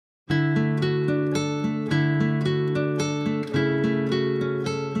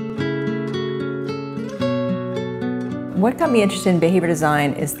What got me interested in behavior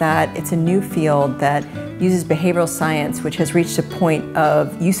design is that it's a new field that uses behavioral science, which has reached a point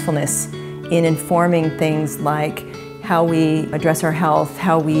of usefulness in informing things like how we address our health,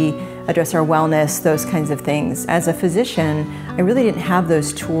 how we address our wellness, those kinds of things. As a physician, I really didn't have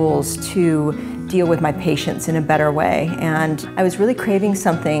those tools to deal with my patients in a better way. And I was really craving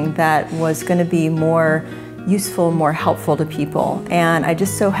something that was going to be more useful, more helpful to people. And I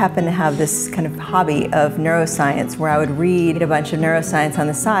just so happened to have this kind of hobby of neuroscience where I would read a bunch of neuroscience on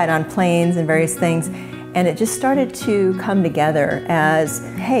the side on planes and various things. And it just started to come together as,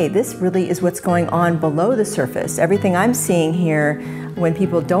 hey, this really is what's going on below the surface. Everything I'm seeing here when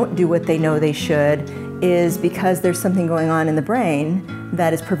people don't do what they know they should is because there's something going on in the brain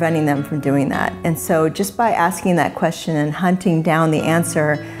that is preventing them from doing that. And so just by asking that question and hunting down the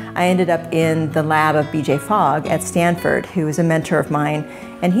answer, I ended up in the lab of B.J. Fogg at Stanford, who is a mentor of mine.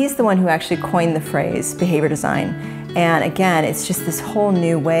 And he's the one who actually coined the phrase behavior design. And again, it's just this whole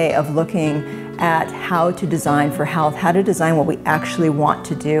new way of looking at how to design for health, how to design what we actually want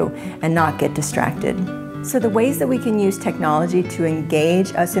to do and not get distracted. So the ways that we can use technology to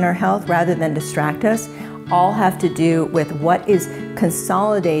engage us in our health rather than distract us all have to do with what is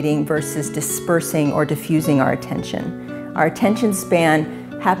consolidating versus dispersing or diffusing our attention. Our attention span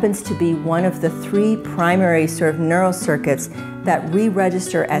happens to be one of the three primary sort of neural circuits that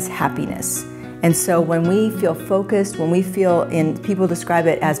re-register as happiness. And so when we feel focused, when we feel people describe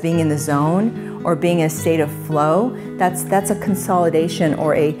it as being in the zone or being in a state of flow, that's a consolidation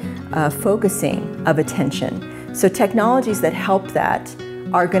or a focusing of attention. So technologies that help that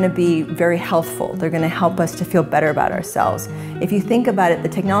are going to be very healthful. They're going to help us to feel better about ourselves. If you think about it, the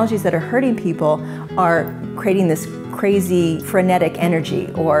technologies that are hurting people are creating this crazy frenetic energy,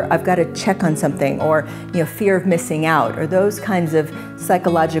 or I've got to check on something, or fear of missing out, or those kinds of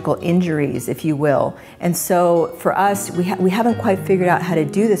psychological injuries, if you will. And so for us, we haven't quite figured out how to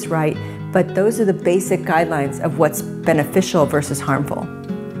do this right, but those are the basic guidelines of what's beneficial versus harmful.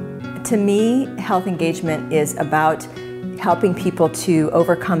 To me, health engagement is about helping people to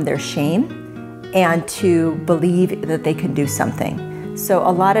overcome their shame and to believe that they can do something. So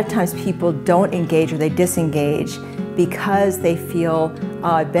a lot of times people don't engage or they disengage because they feel,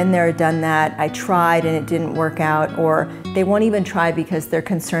 oh, I've been there, done that, I tried and it didn't work out, or they won't even try because they're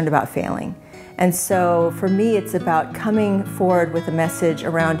concerned about failing. And so for me, it's about coming forward with a message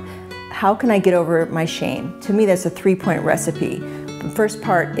around how can I get over my shame? To me, that's a three-point recipe. The first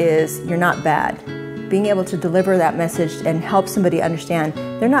part is you're not bad. Being able to deliver that message and help somebody understand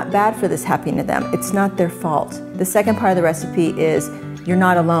they're not bad for this happening to them. It's not their fault. The second part of the recipe is you're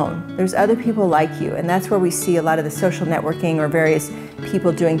not alone. There's other people like you, and that's where we see a lot of the social networking or various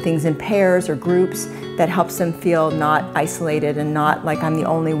people doing things in pairs or groups that helps them feel not isolated and not like I'm the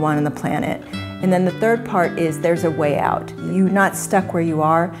only one on the planet. And then the third part is there's a way out. You're not stuck where you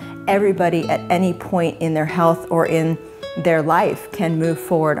are. Everybody at any point in their health or in their life can move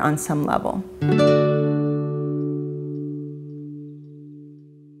forward on some level.